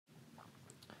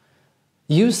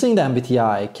Using the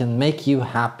MBTI can make you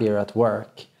happier at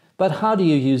work, but how do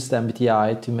you use the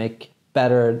MBTI to make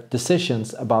better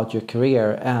decisions about your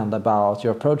career and about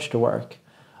your approach to work?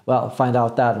 Well, find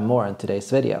out that and more in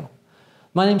today's video.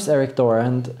 My name's Eric Dorr,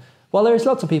 and while there's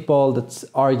lots of people that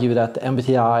argue that the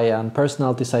MBTI and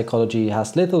personality psychology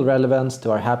has little relevance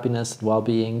to our happiness and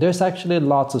well-being, there's actually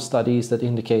lots of studies that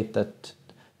indicate that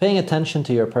paying attention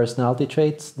to your personality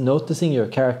traits, noticing your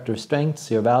character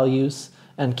strengths, your values,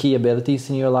 and key abilities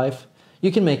in your life,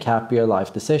 you can make happier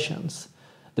life decisions.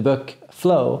 The book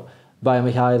Flow by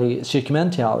Mihaly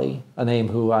Csikszentmihalyi, a name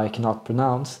who I cannot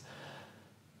pronounce,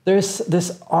 there's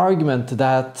this argument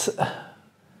that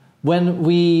when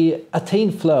we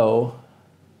attain flow,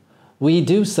 we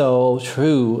do so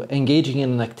through engaging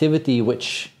in an activity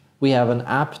which we have an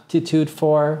aptitude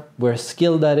for, we're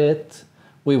skilled at it,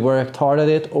 we worked hard at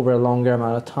it over a longer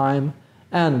amount of time,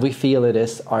 and we feel it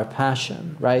is our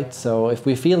passion, right? So if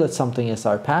we feel that something is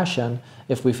our passion,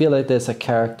 if we feel it is a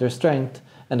character strength,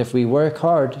 and if we work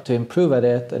hard to improve at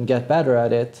it and get better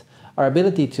at it, our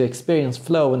ability to experience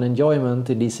flow and enjoyment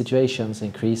in these situations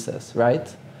increases,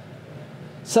 right?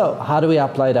 So how do we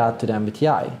apply that to the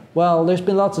MBTI? Well, there's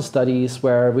been lots of studies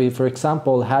where we, for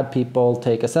example, had people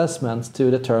take assessments to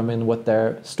determine what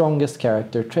their strongest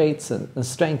character traits and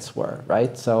strengths were,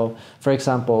 right? So, for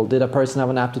example, did a person have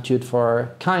an aptitude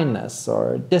for kindness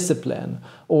or discipline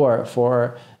or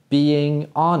for being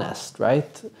honest,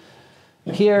 right?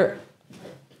 Here,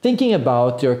 thinking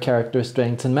about your character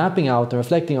strengths and mapping out and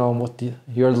reflecting on what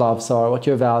your loves are, what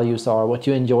your values are, what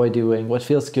you enjoy doing, what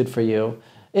feels good for you,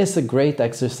 is a great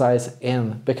exercise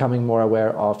in becoming more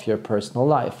aware of your personal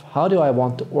life. How do I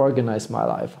want to organize my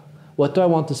life? What do I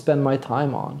want to spend my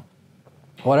time on?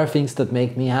 What are things that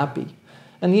make me happy?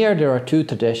 And here there are two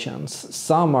traditions.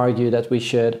 Some argue that we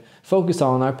should focus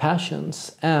on our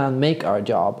passions and make our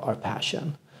job our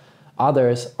passion.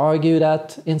 Others argue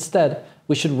that instead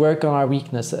we should work on our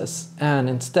weaknesses, and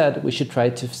instead we should try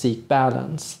to seek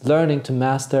balance, learning to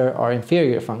master our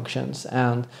inferior functions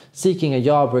and seeking a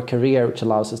job or career which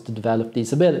allows us to develop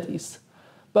these abilities.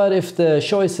 But if the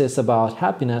choice is about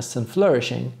happiness and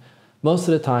flourishing, most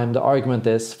of the time the argument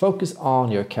is focus on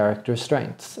your character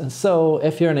strengths. And so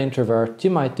if you're an introvert, you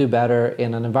might do better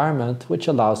in an environment which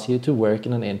allows you to work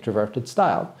in an introverted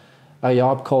style. A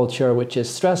job culture which is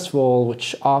stressful,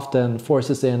 which often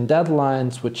forces in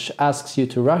deadlines, which asks you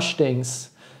to rush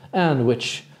things, and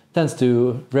which tends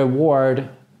to reward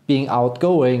being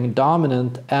outgoing,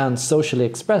 dominant, and socially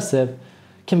expressive,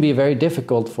 can be very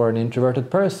difficult for an introverted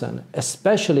person,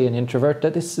 especially an introvert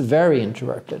that is very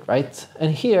introverted, right?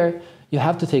 And here you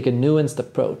have to take a nuanced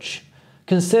approach.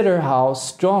 Consider how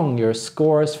strong your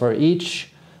scores for each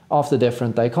of the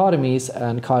different dichotomies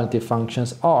and cognitive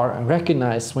functions are, and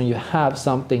recognize when you have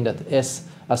something that is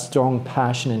a strong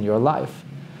passion in your life.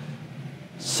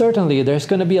 Certainly there's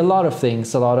going to be a lot of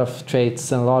things, a lot of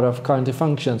traits and a lot of cognitive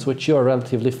functions which you're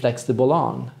relatively flexible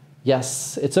on.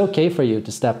 Yes, it's okay for you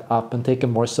to step up and take a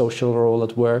more social role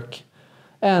at work,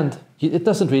 and it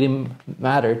doesn't really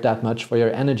matter that much for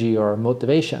your energy or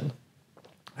motivation.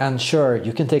 And sure,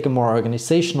 you can take a more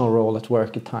organizational role at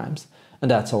work at times, and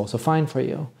that's also fine for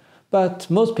you. But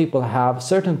most people have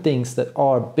certain things that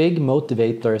are big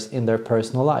motivators in their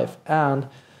personal life. And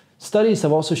studies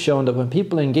have also shown that when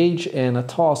people engage in a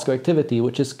task or activity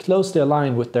which is closely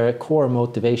aligned with their core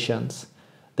motivations,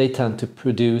 they tend to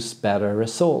produce better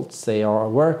results. They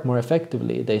work more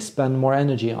effectively, they spend more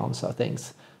energy on some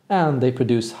things, and they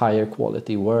produce higher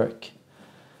quality work.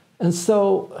 And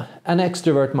so an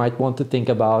extrovert might want to think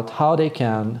about how they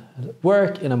can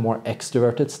work in a more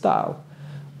extroverted style.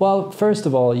 Well, first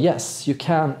of all, yes, you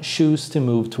can choose to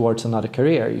move towards another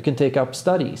career. You can take up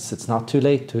studies. It's not too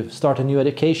late to start a new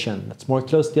education that's more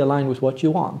closely aligned with what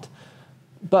you want.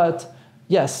 But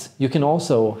yes, you can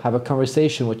also have a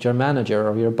conversation with your manager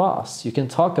or your boss. You can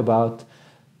talk about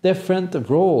different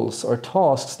roles or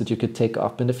tasks that you could take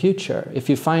up in the future. If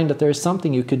you find that there is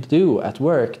something you could do at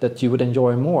work that you would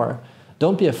enjoy more,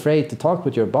 don't be afraid to talk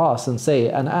with your boss and say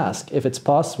and ask if it's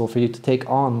possible for you to take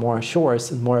on more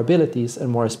chores and more abilities and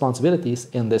more responsibilities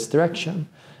in this direction.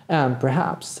 And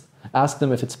perhaps ask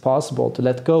them if it's possible to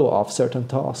let go of certain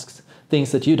tasks,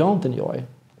 things that you don't enjoy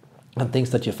and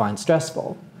things that you find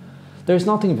stressful. There's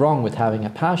nothing wrong with having a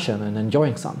passion and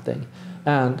enjoying something.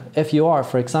 And if you are,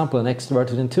 for example, an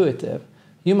extroverted intuitive,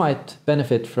 you might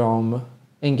benefit from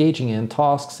engaging in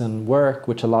tasks and work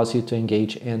which allows you to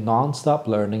engage in non-stop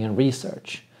learning and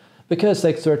research. Because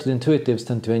extroverted intuitives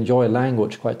tend to enjoy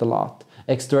language quite a lot,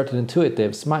 extroverted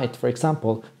intuitives might, for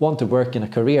example, want to work in a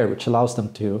career which allows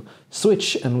them to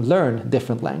switch and learn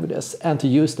different languages and to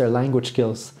use their language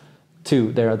skills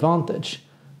to their advantage.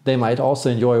 They might also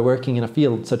enjoy working in a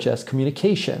field such as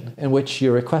communication, in which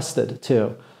you're requested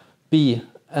to be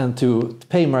and to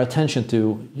pay more attention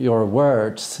to your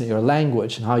words, your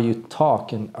language, and how you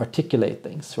talk and articulate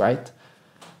things, right?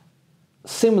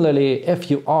 Similarly,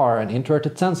 if you are an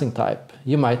introverted sensing type,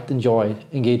 you might enjoy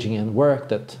engaging in work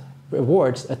that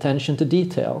rewards attention to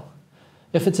detail.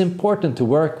 If it's important to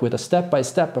work with a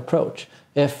step-by-step approach,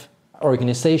 if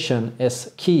organization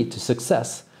is key to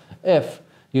success, if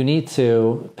you need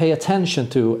to pay attention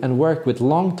to and work with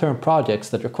long-term projects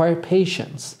that require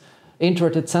patience,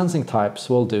 introverted sensing types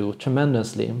will do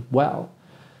tremendously well.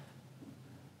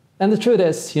 And the truth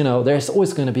is, there's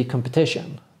always going to be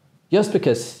competition. Just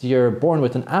because you're born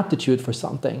with an aptitude for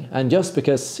something, and just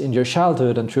because in your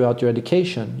childhood and throughout your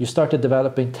education you started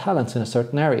developing talents in a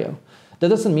certain area, that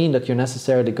doesn't mean that you're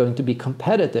necessarily going to be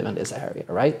competitive in this area,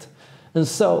 right? And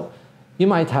so you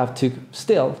might have to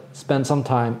still spend some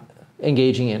time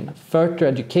engaging in further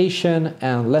education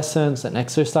and lessons and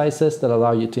exercises that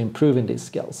allow you to improve in these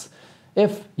skills.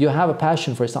 If you have a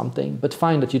passion for something but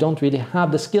find that you don't really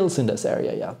have the skills in this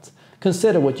area yet,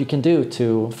 consider what you can do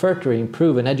to further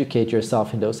improve and educate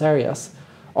yourself in those areas.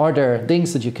 Are there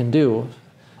things that you can do?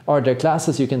 Are there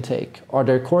classes you can take? Are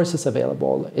there courses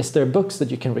available? Is there books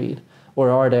that you can read? Or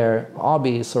are there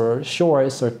hobbies or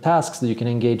chores or tasks that you can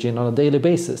engage in on a daily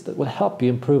basis that will help you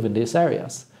improve in these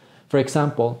areas? For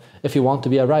example, if you want to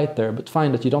be a writer but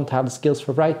find that you don't have the skills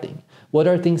for writing, what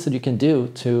are things that you can do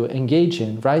to engage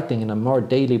in writing on a more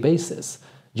daily basis?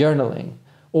 Journaling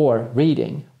or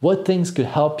reading. What things could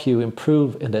help you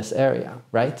improve in this area,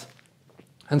 right?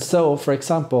 And so, for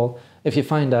example, if you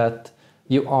find that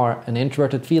you are an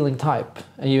introverted feeling type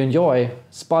and you enjoy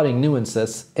spotting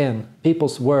nuances in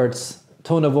people's words,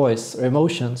 tone of voice, or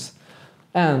emotions,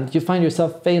 and you find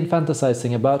yourself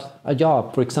fantasizing about a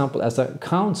job, for example, as a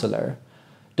counselor,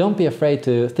 don't be afraid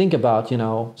to think about,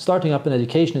 starting up an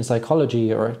education in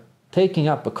psychology or taking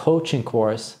up a coaching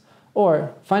course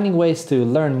or finding ways to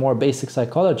learn more basic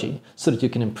psychology so that you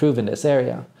can improve in this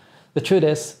area. The truth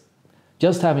is,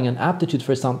 just having an aptitude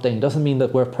for something doesn't mean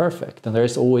that we're perfect, and there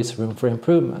is always room for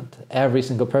improvement. Every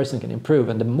single person can improve,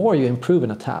 and the more you improve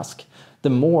in a task, the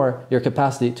more your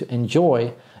capacity to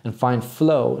enjoy and find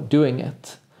flow doing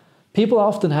it. People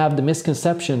often have the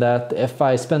misconception that if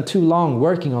I spend too long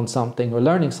working on something or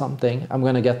learning something, I'm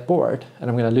going to get bored and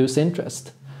I'm going to lose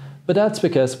interest. But that's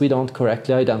because we don't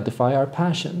correctly identify our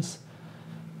passions.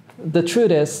 The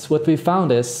truth is, what we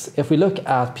found is, if we look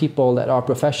at people that are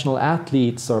professional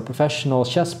athletes or professional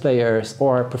chess players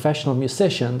or professional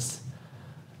musicians,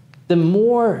 the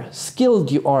more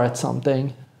skilled you are at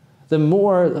something, the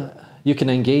more you can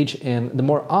engage in, the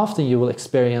more often you will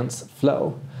experience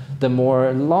flow, the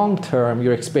more long-term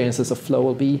your experiences of flow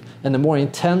will be, and the more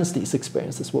intense these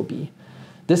experiences will be.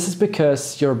 This is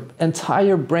because your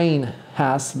entire brain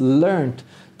has learned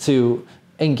to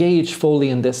engage fully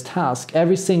in this task.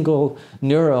 Every single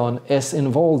neuron is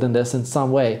involved in this in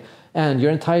some way, and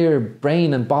your entire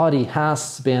brain and body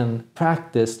has been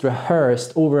practiced,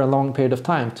 rehearsed over a long period of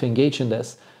time to engage in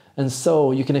this. And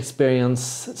so you can experience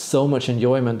so much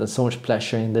enjoyment and so much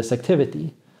pleasure in this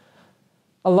activity.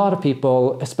 A lot of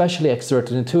people, especially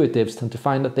extroverted intuitives, tend to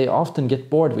find that they often get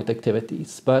bored with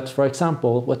activities. But for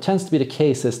example, what tends to be the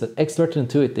case is that extroverted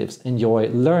intuitives enjoy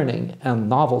learning and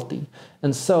novelty.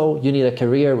 And so you need a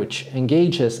career which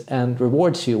engages and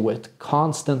rewards you with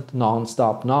constant,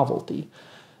 non-stop novelty.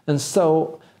 And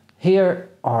so here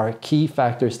are key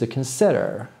factors to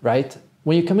consider, right?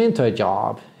 When you come into a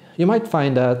job, you might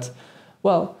find that,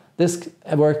 well, this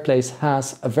workplace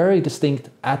has a very distinct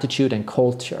attitude and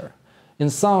culture. In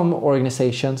some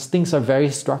organizations, things are very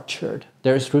structured.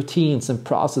 There's routines and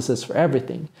processes for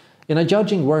everything. In a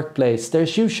judging workplace,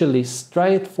 there's usually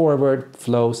straightforward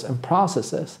flows and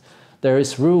processes. There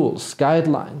is rules,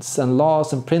 guidelines, and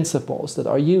laws and principles that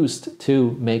are used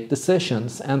to make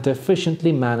decisions and to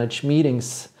efficiently manage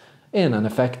meetings in an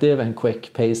effective and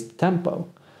quick-paced tempo.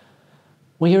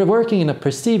 When you're working in a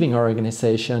perceiving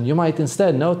organization, you might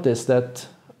instead notice that,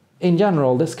 in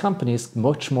general, this company is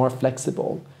much more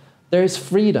flexible. There is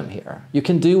freedom here. You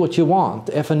can do what you want.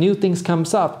 If a new thing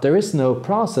comes up, there is no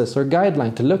process or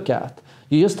guideline to look at.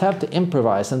 You just have to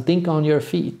improvise and think on your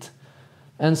feet.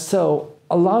 And so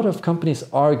a lot of companies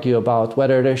argue about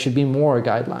whether there should be more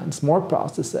guidelines, more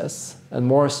processes, and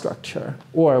more structure,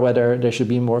 or whether there should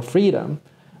be more freedom,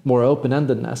 more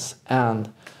open-endedness,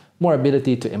 and more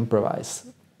ability to improvise.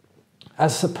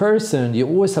 As a person, you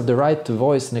always have the right to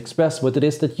voice and express what it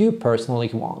is that you personally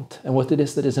want and what it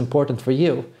is that is important for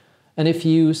you. And if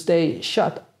you stay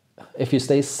shut, if you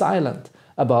stay silent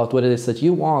about what it is that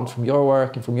you want from your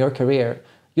work and from your career,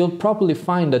 you'll probably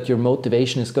find that your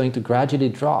motivation is going to gradually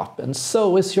drop, and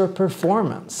so is your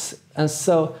performance. And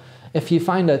so if you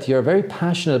find that you're very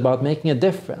passionate about making a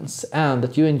difference and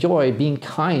that you enjoy being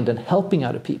kind and helping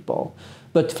other people,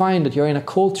 but find that you're in a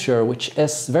culture which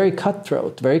is very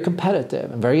cutthroat, very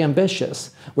competitive, and very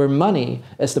ambitious, where money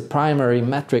is the primary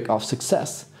metric of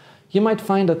success, you might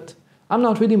find that I'm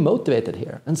not really motivated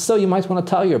here. And so you might want to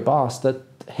tell your boss that,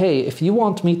 hey, if you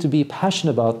want me to be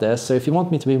passionate about this, or if you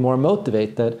want me to be more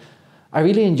motivated, I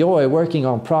really enjoy working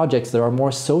on projects that are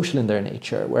more social in their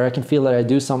nature, where I can feel that I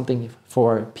do something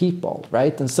for people,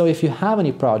 right? And so if you have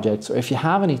any projects, or if you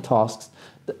have any tasks,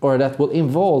 or that will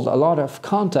involve a lot of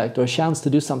contact or a chance to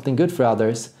do something good for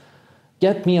others,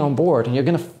 get me on board, and you're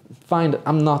going to find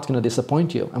I'm not going to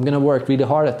disappoint you. I'm going to work really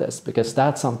hard at this because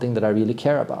that's something that I really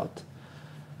care about.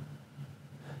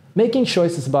 Making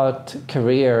choices about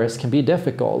careers can be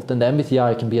difficult, and the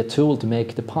MBTI can be a tool to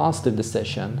make the positive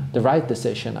decision, the right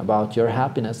decision about your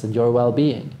happiness and your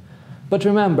well-being. But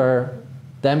remember,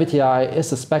 the MBTI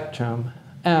is a spectrum,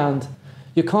 and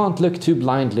you can't look too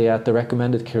blindly at the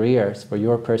recommended careers for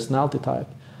your personality type.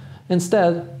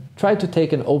 Instead, try to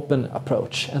take an open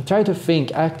approach and try to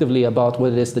think actively about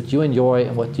what it is that you enjoy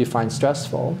and what you find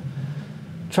stressful.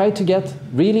 Try to get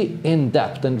really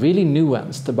in-depth and really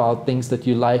nuanced about things that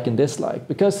you like and dislike,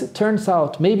 because it turns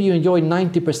out maybe you enjoy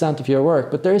 90% of your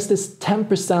work, but there is this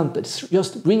 10% that's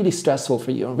just really stressful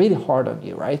for you and really hard on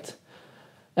you, right?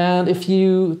 And if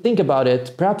you think about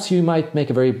it, perhaps you might make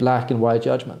a very black and white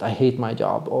judgment. I hate my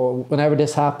job. Or whenever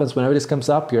this happens, whenever this comes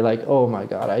up, you're like, oh my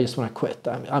God, I just want to quit.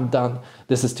 I'm done.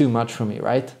 This is too much for me,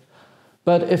 right?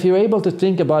 But if you're able to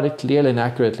think about it clearly and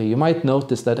accurately, you might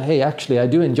notice that, hey, actually, I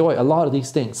do enjoy a lot of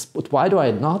these things. But why do I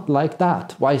not like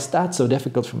that? Why is that so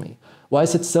difficult for me? Why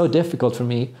is it so difficult for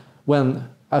me when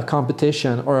a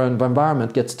competition or an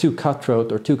environment gets too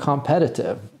cutthroat or too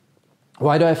competitive?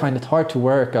 Why do I find it hard to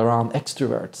work around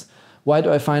extroverts? Why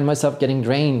do I find myself getting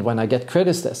drained when I get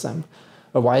criticism?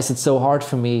 Or why is it so hard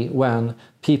for me when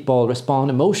people respond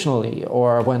emotionally,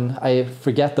 or when I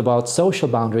forget about social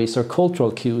boundaries or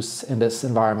cultural cues in this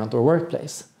environment or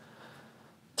workplace?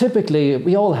 Typically,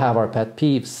 we all have our pet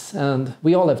peeves, and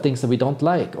we all have things that we don't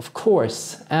like, of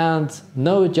course, and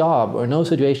no job or no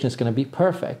situation is going to be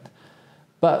perfect.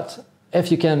 But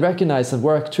if you can recognize and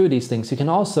work through these things, you can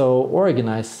also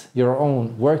organize your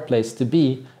own workplace to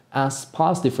be as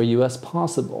positive for you as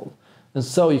possible. And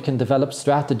so you can develop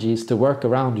strategies to work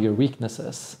around your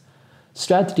weaknesses.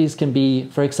 Strategies can be,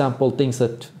 for example, things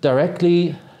that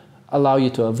directly allow you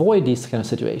to avoid these kind of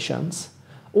situations,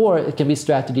 or it can be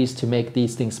strategies to make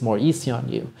these things more easy on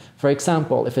you. For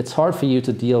example, if it's hard for you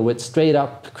to deal with straight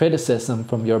up criticism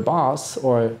from your boss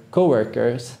or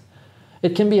coworkers,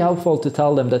 it can be helpful to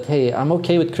tell them that, hey, I'm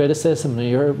okay with criticism, and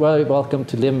you're very welcome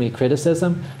to give me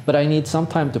criticism, but I need some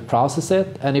time to process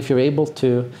it. And if you're able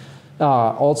to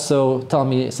also tell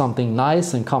me something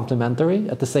nice and complimentary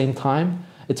at the same time,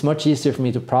 it's much easier for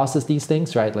me to process these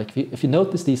things, right? Like if you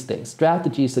notice these things,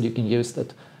 strategies that you can use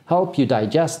that help you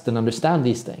digest and understand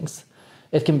these things,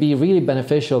 it can be really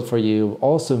beneficial for you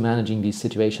also managing these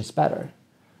situations better.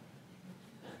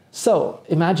 So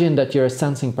imagine that you're a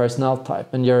sensing personnel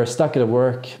type and you're stuck at a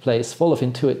workplace full of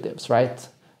intuitives, right?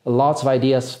 Lots of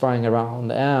ideas flying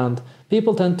around, and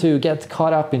people tend to get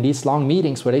caught up in these long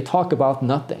meetings where they talk about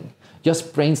nothing,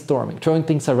 just brainstorming, throwing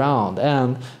things around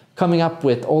and coming up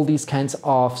with all these kinds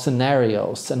of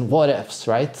scenarios and what ifs,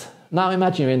 right? Now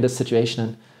imagine you're in this situation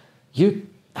and you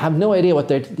have no idea what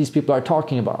these people are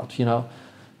talking about, you know?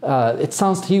 It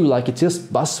sounds to you like it's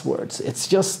just buzzwords. It's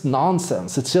just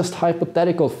nonsense. It's just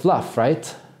hypothetical fluff,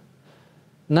 right?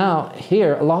 Now,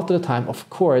 here, a lot of the time, of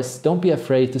course, don't be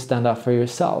afraid to stand up for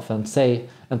yourself and say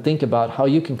and think about how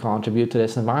you can contribute to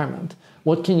this environment.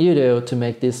 What can you do to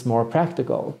make this more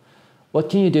practical? What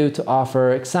can you do to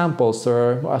offer examples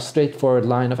or a straightforward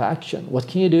line of action? What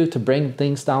can you do to bring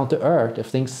things down to earth if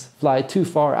things fly too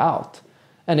far out?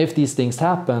 And if these things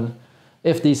happen,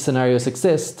 if these scenarios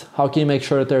exist, how can you make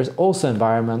sure that there's also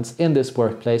environments in this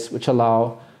workplace which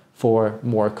allow for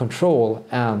more control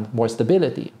and more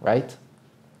stability, right?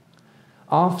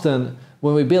 Often,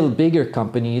 when we build bigger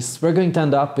companies, we're going to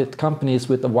end up with companies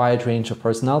with a wide range of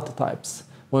personality types.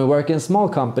 When we work in small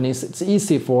companies, it's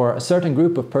easy for a certain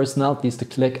group of personalities to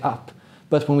click up.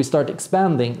 But when we start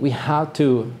expanding, we have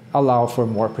to allow for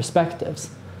more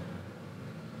perspectives.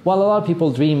 While a lot of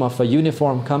people dream of a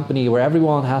uniform company where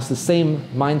everyone has the same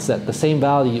mindset, the same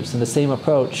values, and the same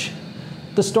approach,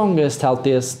 the strongest,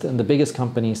 healthiest, and the biggest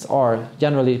companies are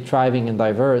generally thriving and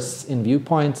diverse in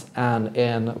viewpoints and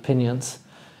in opinions.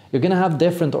 You're going to have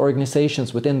different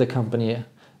organizations within the company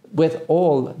with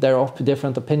all their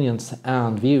different opinions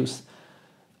and views.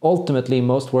 Ultimately,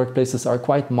 most workplaces are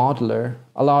quite modular,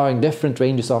 allowing different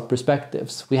ranges of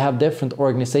perspectives. We have different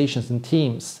organizations and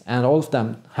teams, and all of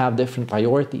them have different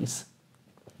priorities.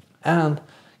 And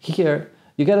here,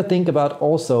 you got to think about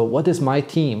also, what is my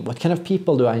team? What kind of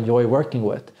people do I enjoy working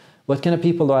with? What kind of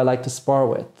people do I like to spar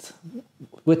with?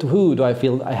 With who do I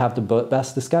feel I have the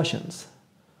best discussions?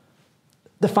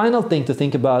 The final thing to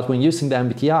think about when using the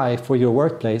MBTI for your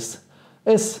workplace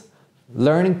is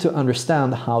learning to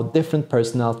understand how different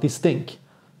personalities think.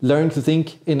 Learn to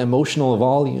think in emotional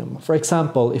volume. For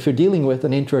example, if you're dealing with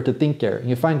an introverted thinker and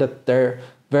you find that they're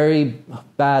very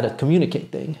bad at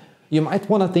communicating, you might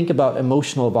want to think about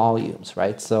emotional volumes,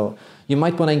 right? So you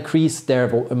might want to increase their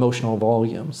emotional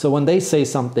volume. So when they say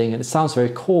something and it sounds very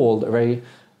cold, very,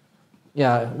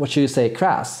 what should you say,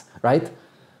 crass, right?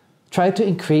 Try to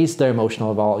increase their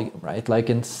emotional volume, right? Like,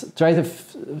 and try to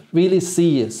really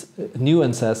see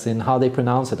nuances in how they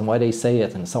pronounce it and why they say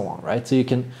it and so on, right? So you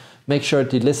can make sure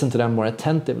to listen to them more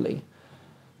attentively.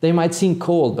 They might seem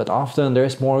cold, but often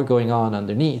there's more going on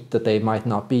underneath that they might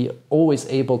not be always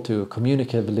able to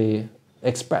communicatively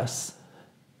express.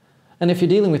 And if you're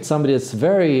dealing with somebody that's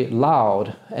very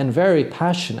loud and very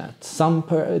passionate,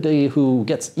 somebody who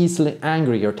gets easily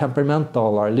angry or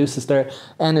temperamental or loses their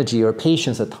energy or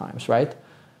patience at times, right?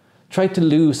 Try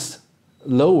to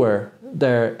lower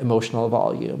their emotional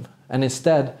volume and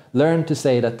instead learn to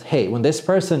say that, hey, when this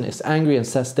person is angry and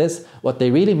says this, what they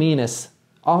really mean is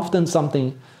often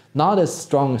something not as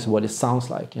strong as what it sounds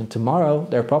like. And tomorrow,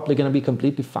 they're probably going to be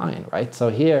completely fine, right? So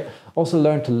here, also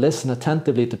learn to listen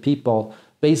attentively to people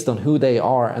based on who they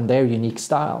are and their unique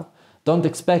style. Don't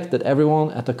expect that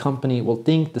everyone at the company will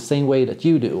think the same way that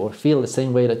you do or feel the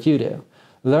same way that you do.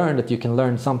 Learn that you can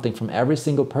learn something from every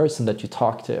single person that you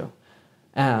talk to.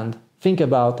 And think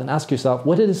about and ask yourself,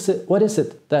 what is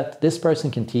it that this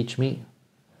person can teach me?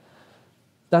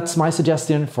 That's my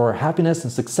suggestion for happiness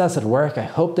and success at work. I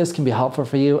hope this can be helpful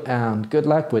for you, and good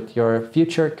luck with your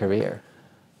future career.